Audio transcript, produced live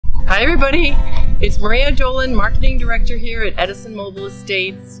Hi everybody, it's Maria Dolan, Marketing Director here at Edison Mobile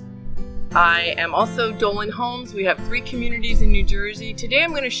Estates. I am also Dolan Homes. We have 3 communities in New Jersey. Today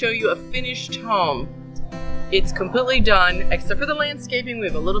I'm going to show you a finished home. It's completely done, except for the landscaping. We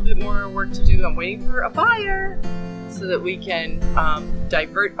have a little bit more work to do. I'm waiting for a buyer so that we can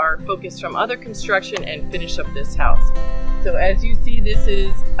divert our focus from other construction and finish up this house. So as you see, this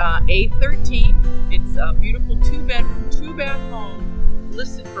is A-13. It's a beautiful 2-bedroom, 2-bath home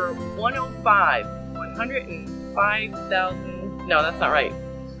listed for $105,000. No, that's not right.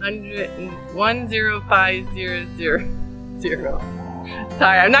 105,000.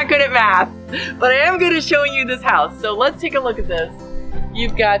 Sorry, I'm not good at math, but I am good at showing you this house. So let's take a look at this.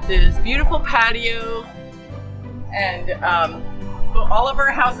 You've got this beautiful patio, and all of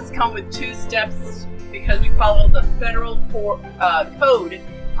our houses come with 2 steps because we follow the federal code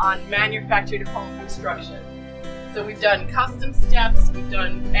on manufactured home construction. So we've done custom steps, we've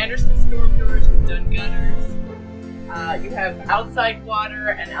done Anderson storm doors, we've done gutters. You have outside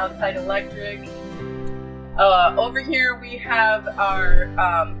water and outside electric. Over here we have our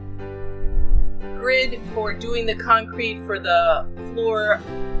grid for doing the concrete for the floor.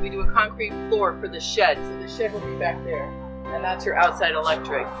 We do a concrete floor for the shed, so the shed will be back there. And that's your outside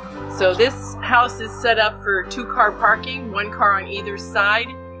electric. So this house is set up for 2-car parking, 1 car on either side,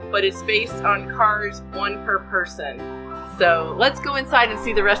 but it's based on cars, 1 per person. So let's go inside and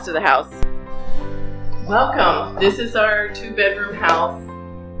see the rest of the house. Welcome, this is our 2-bedroom house.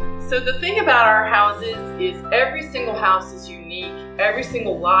 So the thing about our houses is every single house is unique, every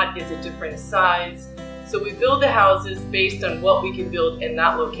single lot is a different size. So we build the houses based on what we can build in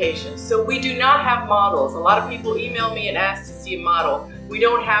that location. So we do not have models. A lot of people email me and ask to see a model. We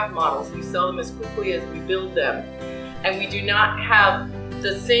don't have models. We sell them as quickly as we build them. And we do not have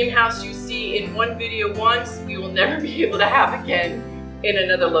the same house you see in one video once, we will never be able to have again in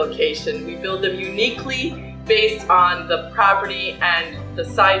another location. We build them uniquely based on the property and the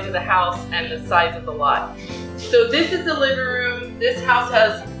size of the house and the size of the lot. So this is the living room. This house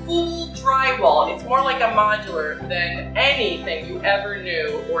has full drywall. It's more like a modular than anything you ever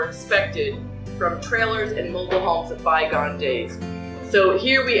knew or expected from trailers and mobile homes of bygone days. So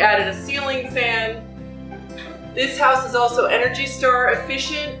here we added a ceiling fan. This house is also Energy Star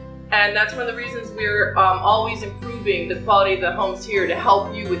efficient, and that's one of the reasons we're always improving the quality of the homes here to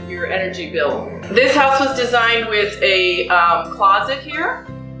help you with your energy bill. This house was designed with a closet here.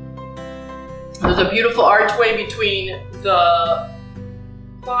 There's a beautiful archway between the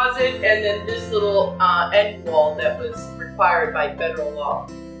closet and then this little end wall that was required by federal law.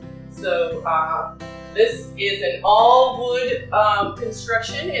 So this is an all wood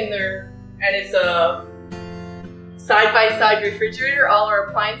construction in there, and it's a side-by-side refrigerator. All our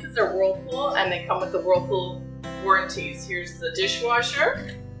appliances are Whirlpool, and they come with the Whirlpool warranties. Here's the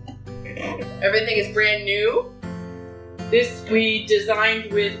dishwasher. Everything is brand new. This we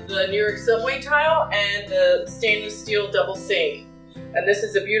designed with the New York subway tile and the stainless steel double sink. And this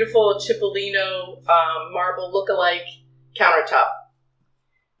is a beautiful Cipollino marble look-alike countertop.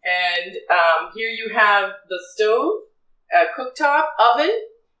 And here you have the stove, a cooktop, oven,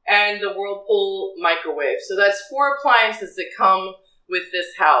 and the Whirlpool microwave. So that's 4 appliances that come with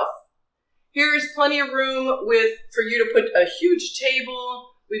this house. Here is plenty of room for you to put a huge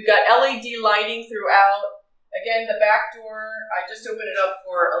table. We've got LED lighting throughout. Again, the back door, I just opened it up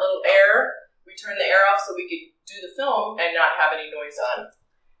for a little air. We turned the air off so we could do the film and not have any noise on.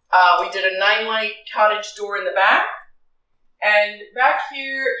 We did a 9-light cottage door in the back. And back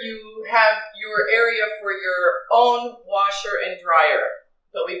here you have your area for your own washer and dryer.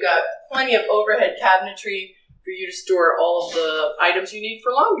 But we've got plenty of overhead cabinetry for you to store all of the items you need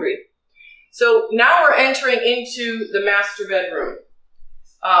for laundry. So now we're entering into the master bedroom.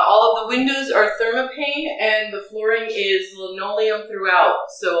 All of the windows are thermopane and the flooring is linoleum throughout.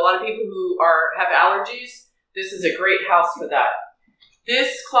 So a lot of people who have allergies, this is a great house for that.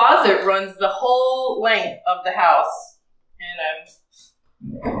 This closet runs the whole length of the house. And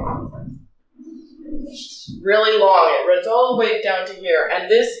really long. It runs all the way down to here. And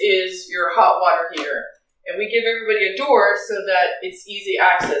this is your hot water heater. And we give everybody a door so that it's easy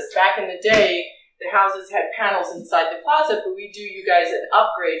access. Back in the day, the houses had panels inside the closet, but we do you guys an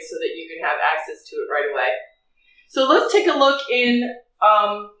upgrade so that you can have access to it right away. So let's take a look in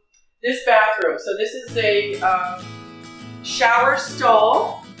this bathroom. So this is a shower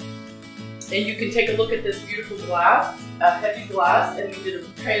stall. And you can take a look at this beautiful glass, a heavy glass, and we did a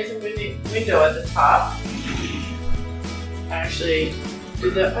transom window at the top. Actually, do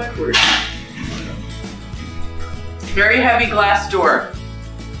that backwards. Very heavy glass door.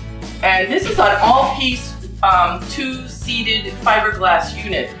 And this is an all-piece 2-seated fiberglass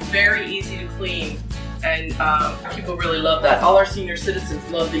unit. very easy to clean, and people really love that. All our senior citizens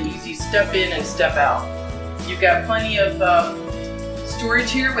love the easy step in and step out. You've got plenty of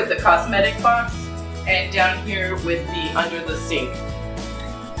storage here with the cosmetic box, and down here with the under the sink.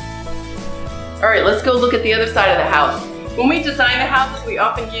 All right, let's go look at the other side of the house. When we design the houses, we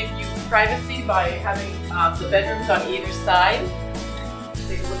often give you privacy by having the bedrooms on either side.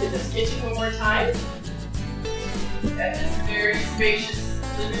 Take a look at this kitchen one more time. Got this very spacious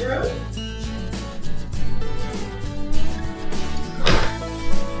living room.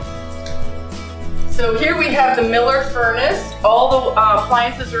 So here we have the Miller furnace. All the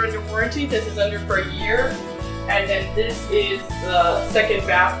appliances are under warranty. This is under for a year. And then this is the second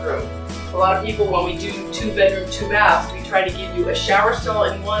bathroom. A lot of people, when we do 2 bedroom, 2 baths, we try to give you a shower stall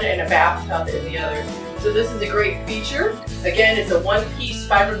in one and a bathtub in the other. So this is a great feature. Again, it's a 1-piece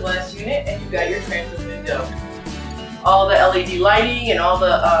fiberglass unit, and you've got your transit window. All the LED lighting and all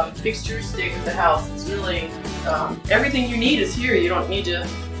the fixtures stay with the house. It's really, everything you need is here. You don't need to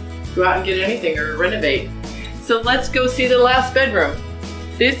go out and get anything or renovate. So let's go see the last bedroom.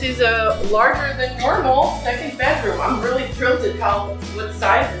 This is a larger than normal second bedroom. I'm really thrilled at what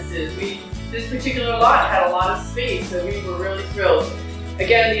size this is. This particular lot had a lot of space, so we were really thrilled.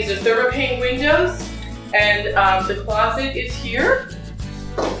 Again, these are thermopane windows, and the closet is here.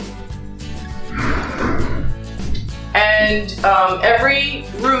 And every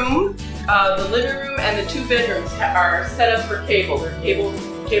room, the living room and the 2 bedrooms are set up for cable. They're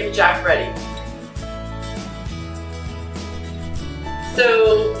cable jack ready.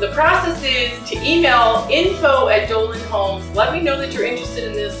 So the process is to email info@Dolan Homes. Let me know that you're interested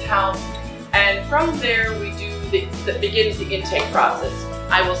in this house, and from there we do begins the intake process.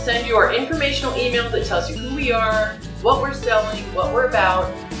 I will send you our informational email that tells you who we are, what we're selling, what we're about,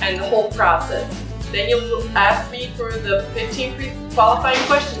 and the whole process. Then you'll ask me for the 15 pre-qualifying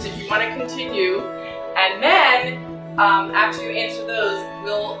questions if you want to continue, and then after you answer those,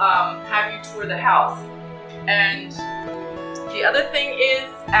 we'll have you tour the house. And the other thing is,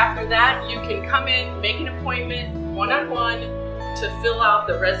 after that, you can come in, make an appointment one-on-one to fill out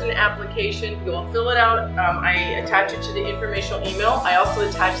the resident application. You'll fill it out. I attach it to the informational email. I also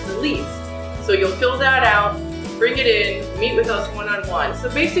attach the lease. So you'll fill that out, bring it in, meet with us one-on-one. So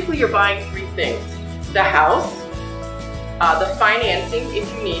basically you're buying 3 things. The house, the financing if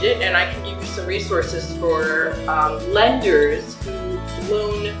you need it, and I can give you some resources for lenders who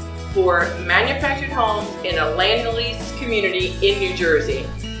loan for manufactured homes in a land lease community in New Jersey.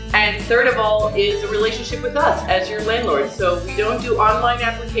 And third of all is a relationship with us as your landlord. So we don't do online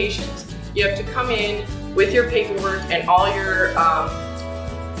applications. You have to come in with your paperwork and all your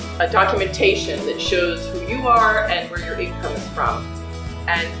documentation that shows who you are and where your income is from.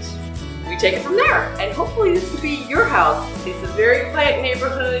 And we take it from there. And hopefully this will be your house. It's a very quiet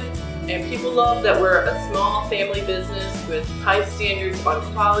neighborhood, and people love that we're a small family business with high standards on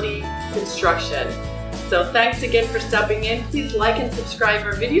quality construction. So thanks again for stopping in. Please like and subscribe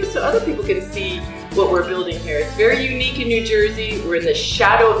our videos so other people can see what we're building here. It's very unique in New Jersey. We're in the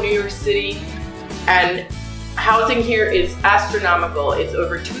shadow of New York City, and housing here is astronomical. It's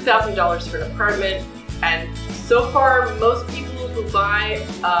over $2,000 for an apartment, and so far most people who buy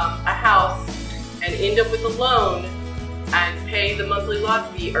a house and end up with a loan and pay the monthly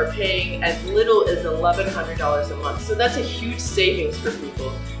lot fee are paying as little as $1,100 a month. So that's a huge savings for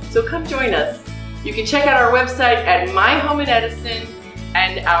people. So come join us. You can check out our website at My Home in Edison,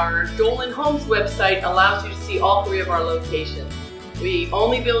 and our Dolan Homes website allows you to see all 3 of our locations. We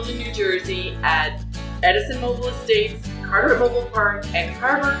only build in New Jersey at Edison Mobile Estates, Carter Mobile Park, and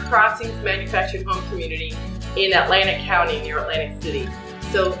Harbor Crossings Manufactured Home Community in Atlantic County near Atlantic City.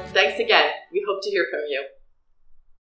 So thanks again. We hope to hear from you.